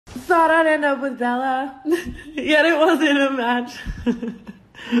Thought I'd end up with Bella, yet it wasn't a match.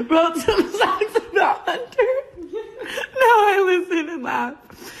 Wrote some songs about Hunter. Now I listen and laugh.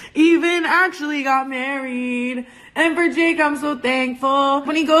 Even actually got married. And for Jake, I'm so thankful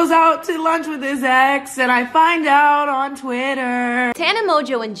when he goes out to lunch with his ex and I find out on Twitter. Tana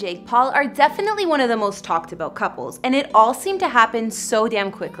Mongeau and Jake Paul are definitely one of the most talked about couples, and it all seemed to happen so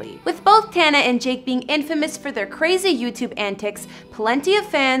damn quickly. With both Tana and Jake being infamous for their crazy YouTube antics, plenty of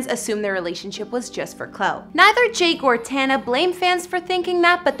fans assume their relationship was just for clout. Neither Jake or Tana blame fans for thinking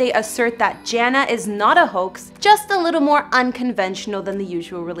that, but they assert that Jana is not a hoax, just a little more unconventional than the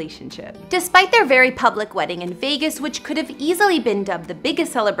usual relationship. Despite their very public wedding in Vegas, which could have easily been dubbed the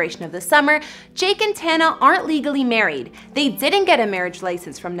biggest celebration of the summer, Jake and Tana aren't legally married. They didn't get a marriage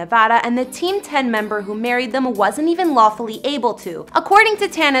license from Nevada, and the Team 10 member who married them wasn't even lawfully able to. According to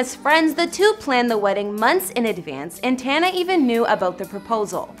Tana's friends, the two planned the wedding months in advance, and Tana even knew about the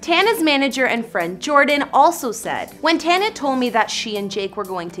proposal. Tana's manager and friend Jordan also said, "When Tana told me that she and Jake were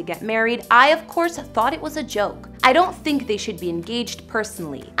going to get married, I of course thought it was a joke. I don't think they should be engaged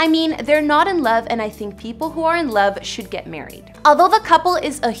personally. I mean, they're not in love, and I think people who are in love should get married." Although the couple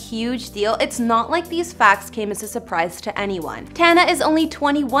is a huge deal, it's not like these facts came as a surprise to anyone. Tana is only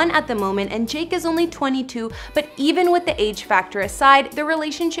 21 at the moment and Jake is only 22, but even with the age factor aside, the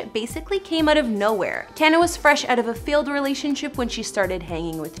relationship basically came out of nowhere. Tana was fresh out of a failed relationship when she started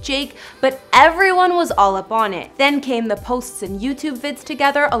hanging with Jake, but everyone was all up on it. Then came the posts and YouTube vids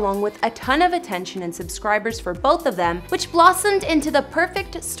together, along with a ton of attention and subscribers for both of them, which blossomed into the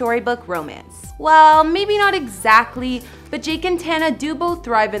perfect storybook romance. Well, maybe not exactly, but Jake and Tana do both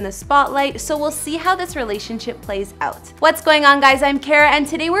thrive in the spotlight, so we'll see how this relationship plays out. What's going on, guys? I'm Kara, and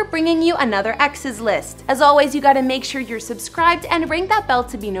today we're bringing you another exes list. As always, you gotta make sure you're subscribed and ring that bell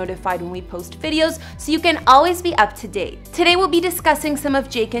to be notified when we post videos so you can always be up to date. Today we'll be discussing some of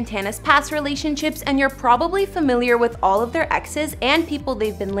Jake and Tana's past relationships, and you're probably familiar with all of their exes and people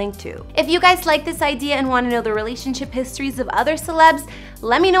they've been linked to. If you guys like this idea and want to know the relationship histories of other celebs,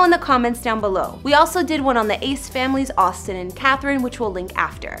 let me know in the comments down below. We also did one on the Ace families, Austin and Catherine, which we'll link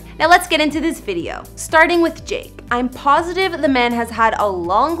after. Now let's get into this video. Starting with Jake. I'm positive the man has had a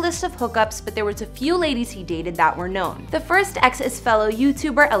long list of hookups, but there was a few ladies he dated that were known. The first ex is fellow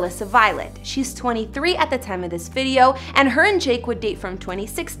YouTuber Alyssa Violet. She's 23 at the time of this video, and her and Jake would date from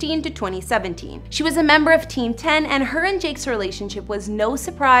 2016 to 2017. She was a member of Team 10, and her and Jake's relationship was no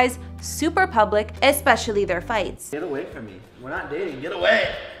surprise, super public, especially their fights. Get away from me. We're not dating. Get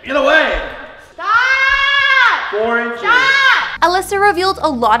away. Get away. Stop! 4 inches. Stop! Alyssa revealed a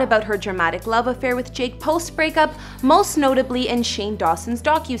lot about her dramatic love affair with Jake post-breakup, most notably in Shane Dawson's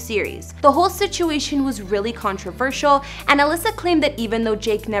docuseries. The whole situation was really controversial, and Alyssa claimed that even though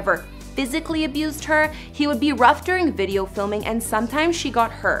Jake never physically abused her, he would be rough during video filming, and sometimes she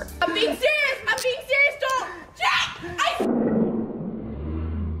got hurt. I'm being serious! I'm being serious! Don't! Jake!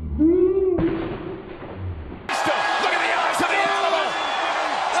 Look at the eyes of the animal!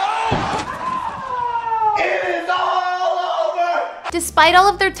 It is all over! Despite all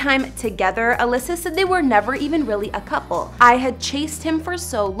of their time together, Alyssa said they were never even really a couple. "I had chased him for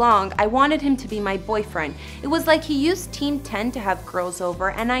so long, I wanted him to be my boyfriend. It was like he used Team 10 to have girls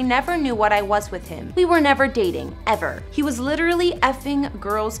over, and I never knew what I was with him. We were never dating, ever. He was literally effing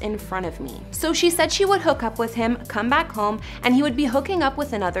girls in front of me." So she said she would hook up with him, come back home, and he would be hooking up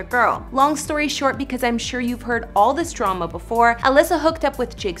with another girl. Long story short, because I'm sure you've heard all this drama before, Alyssa hooked up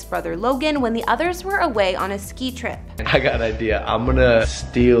with Jake's brother Logan when the others were away on a ski trip. I got an idea. I'm gonna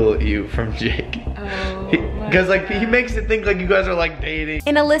steal you from Jake. Because like he makes it think like you guys are like dating.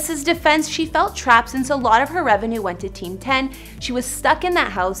 In Alyssa's defense, she felt trapped since a lot of her revenue went to Team 10. She was stuck in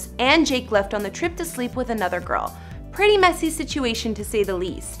that house, and Jake left on the trip to sleep with another girl. Pretty messy situation to say the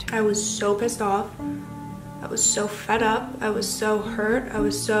least. I was so pissed off. I was so fed up. I was so hurt. I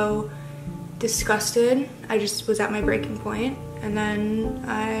was so disgusted. I just was at my breaking point. And then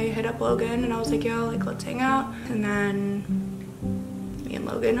I hit up Logan and I was like, yo, like, let's hang out. And then me and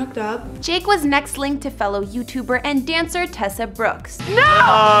Logan hooked up. Jake was next linked to fellow YouTuber and dancer Tessa Brooks. Okay,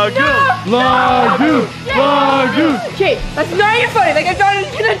 that's not even funny. Like, I thought it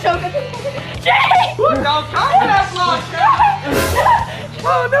was gonna joke at this point. Jake! Don't come that long,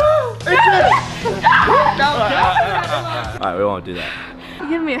 Oh no! Alright, we won't do that. You're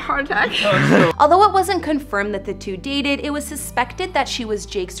giving me a heart attack. Although it wasn't confirmed that the two dated, it was suspected that she was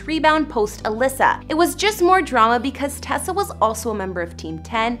Jake's rebound post Alyssa. It was just more drama because Tessa was also a member of Team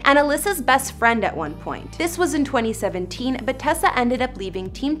 10 and Alyssa's best friend at one point. This was in 2017, but Tessa ended up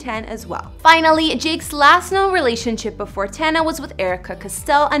leaving Team 10 as well. Finally, Jake's last known relationship before Tana was with Erica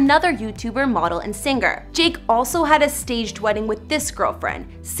Castell, another YouTuber, model, and singer. Jake also had a staged wedding with this girlfriend.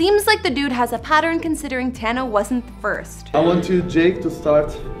 Seems like the dude has a pattern considering Tana wasn't the first. I want you, Jake, to start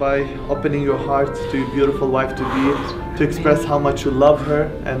by opening your heart to your beautiful wife-to-be, to express how much you love her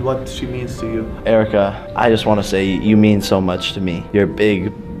and what she means to you. Erica, I just want to say you mean so much to me. Your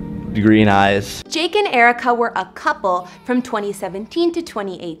big green eyes. Jake and Erica were a couple from 2017 to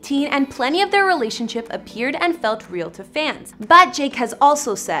 2018, and plenty of their relationship appeared and felt real to fans. But Jake has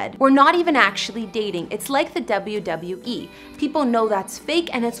also said, "We're not even actually dating. It's like the WWE. People know that's fake,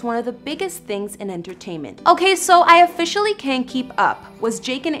 and it's one of the biggest things in entertainment." Okay, so I officially can't keep up. Was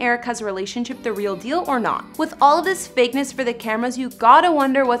Jake and Erica's relationship the real deal or not? With all of this fakeness for the cameras, you gotta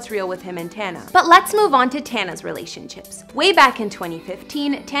wonder what's real with him and Tana. But let's move on to Tana's relationships. Way back in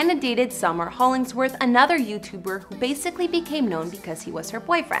 2015, Tana dated Summer Hollingsworth, another YouTuber who basically became known because he was her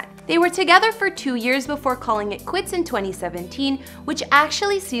boyfriend. They were together for 2 years before calling it quits in 2017, which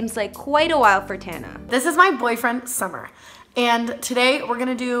actually seems like quite a while for Tana. This is my boyfriend, Summer. And today we're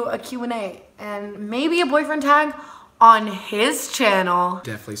gonna do a Q&A and maybe a boyfriend tag on his channel.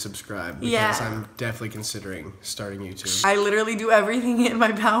 Definitely subscribe because I'm definitely considering starting YouTube. I literally do everything in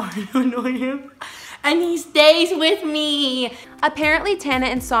my power to annoy him. And he stays with me. Apparently, Tana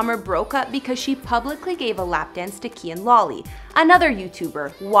and Summer broke up because she publicly gave a lap dance to Kian Lawley, another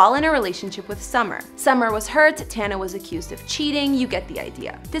YouTuber, while in a relationship with Summer. Summer was hurt, Tana was accused of cheating, you get the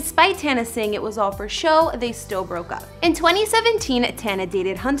idea. Despite Tana saying it was all for show, they still broke up. In 2017, Tana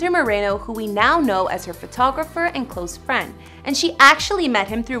dated Hunter Moreno, who we now know as her photographer and close friend, and she actually met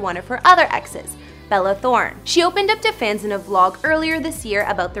him through one of her other exes, Bella Thorne. She opened up to fans in a vlog earlier this year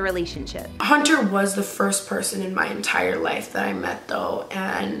about the relationship. Hunter was the first person in my entire life that I met though,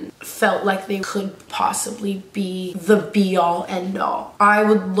 and felt like they could possibly be the be-all end-all. I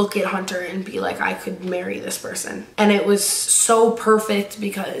would look at Hunter and be like, I could marry this person. And it was so perfect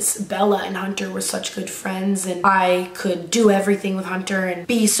because Bella and Hunter were such good friends, and I could do everything with Hunter and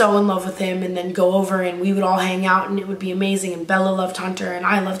be so in love with him, and then go over and we would all hang out and it would be amazing, and Bella loved Hunter and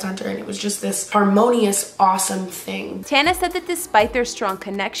I loved Hunter, and it was just this harmonious, awesome thing. Tana said that despite their strong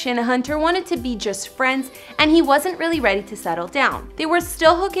connection, Hunter wanted to be just friends and he wasn't really ready to settle down. They were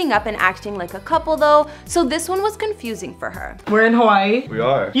still hooking up and acting like a couple though, so this one was confusing for her. We're in Hawaii. We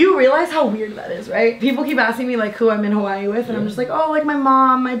are. You realize how weird that is, right? People keep asking me like who I'm in Hawaii with, and I'm just like, oh, like my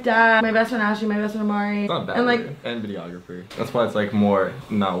mom, my dad, my best friend Ashley, my best friend Amari. It's not that and like weird. And videographer. That's why it's like more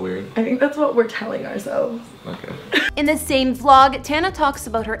not weird. I think that's what we're telling ourselves. Okay. In the same vlog, Tana talks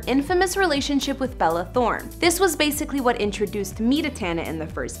about her infamous relationship with Bella Thorne. This was basically what introduced me to Tana in the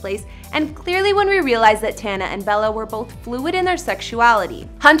first place, and clearly when we realized that Tana and Bella were both fluid in their sexuality.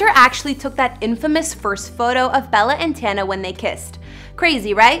 Hunter actually took that infamous first photo of Bella and Tana when they kissed.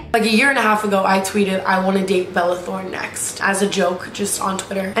 Crazy, right? Like a year and a half ago, I tweeted, I want to date Bella Thorne next, as a joke, just on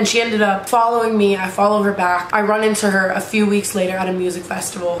Twitter. And she ended up following me, I follow her back. I run into her a few weeks later at a music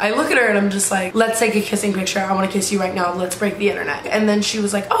festival. I look at her and I'm just like, let's take a kissing picture. I want to kiss you right now. Let's break the internet. And then she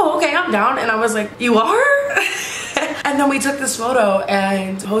was like, oh, okay, I'm down. And I was like, you are? And then we took this photo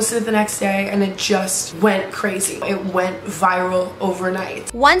and posted it the next day, and it just went crazy. It went viral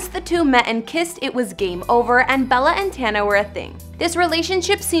overnight. Once the two met and kissed, it was game over, and Bella and Tana were a thing. This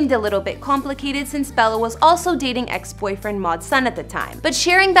relationship seemed a little bit complicated since Bella was also dating ex-boyfriend Maud's son at the time. But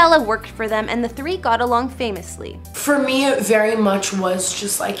sharing Bella worked for them, and the three got along famously. For me, it very much was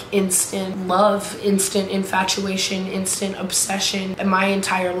just like instant love, instant infatuation, instant obsession. And my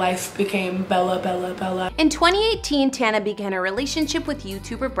entire life became Bella, Bella, Bella. In 2018, Tana began a relationship with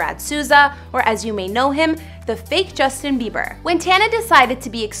YouTuber Brad Sousa, or as you may know him, the fake Justin Bieber. When Tana decided to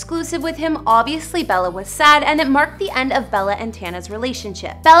be exclusive with him, obviously Bella was sad, and it marked the end of Bella and Tana's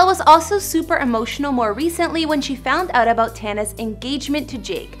relationship. Bella was also super emotional more recently when she found out about Tana's engagement to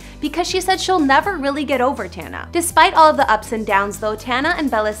Jake, because she said she'll never really get over Tana. Despite all of the ups and downs though, Tana and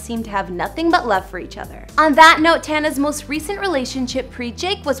Bella seem to have nothing but love for each other. On that note, Tana's most recent relationship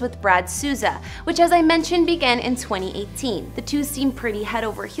pre-Jake was with Brad Sousa, which as I mentioned began in 2018. The two seemed pretty head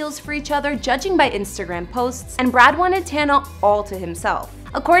over heels for each other, judging by Instagram posts, and Brad wanted Tana all to himself.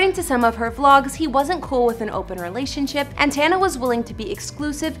 According to some of her vlogs, he wasn't cool with an open relationship, and Tana was willing to be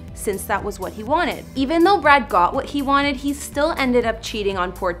exclusive since that was what he wanted. Even though Brad got what he wanted, he still ended up cheating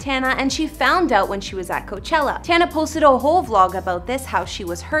on poor Tana, and she found out when she was at Coachella. Tana posted a whole vlog about this, how she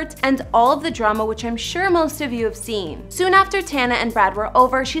was hurt, and all of the drama, which I'm sure most of you have seen. Soon after Tana and Brad were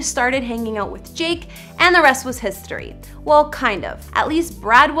over, she started hanging out with Jake, and the rest was history. Well, kind of. At least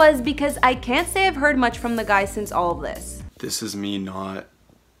Brad was, because I can't say I've heard much from the guy since all of this. This is me not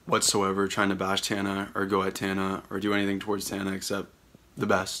whatsoever trying to bash Tana or go at Tana or do anything towards Tana except the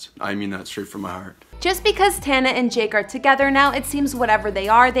best. I mean that straight from my heart. Just because Tana and Jake are together now, it seems whatever they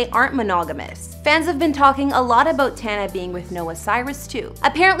aren't monogamous. Fans have been talking a lot about Tana being with Noah Cyrus too.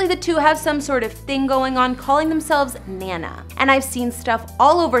 Apparently the two have some sort of thing going on, calling themselves Nana. And I've seen stuff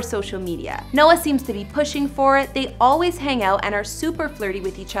all over social media. Noah seems to be pushing for it, they always hang out and are super flirty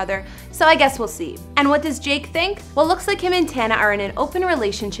with each other, so I guess we'll see. And what does Jake think? Well, looks like him and Tana are in an open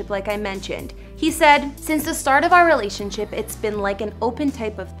relationship like I mentioned. He said, "Since the start of our relationship, it's been like an open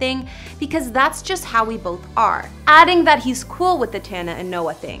type of thing because that's just how we both are." Adding that he's cool with the Tana and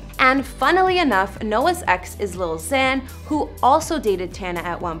Noah thing. And funnily enough, Noah's ex is Lil Xan, who also dated Tana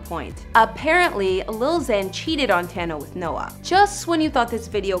at one point. Apparently, Lil Xan cheated on Tana with Noah. Just when you thought this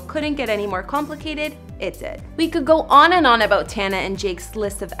video couldn't get any more complicated, it did. We could go on and on about Tana and Jake's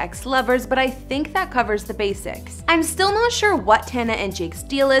list of ex-lovers, but I think that covers the basics. I'm still not sure what Tana and Jake's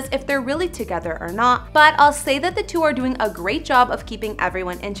deal is, if they're really together or not, but I'll say that the two are doing a great job of keeping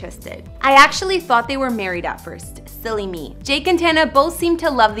everyone interested. I actually thought they were married at first. Silly me. Jake and Tana both seem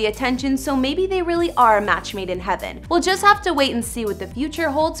to love the attention, so maybe they really are a match made in heaven. We'll just have to wait and see what the future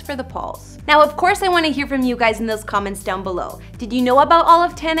holds for the Pauls. Now, of course, I want to hear from you guys in those comments down below. Did you know about all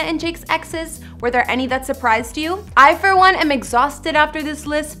of Tana and Jake's exes? Were there any that surprised you? I, for one, am exhausted after this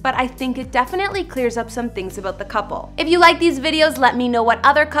list, but I think it definitely clears up some things about the couple. If you like these videos, let me know what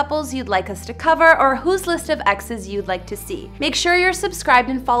other couples you'd like us to cover or whose list of exes you'd like to see. Make sure you're subscribed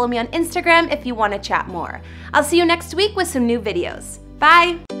and follow me on Instagram if you want to chat more. I'll see you next week with some new videos.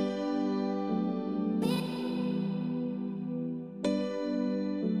 Bye!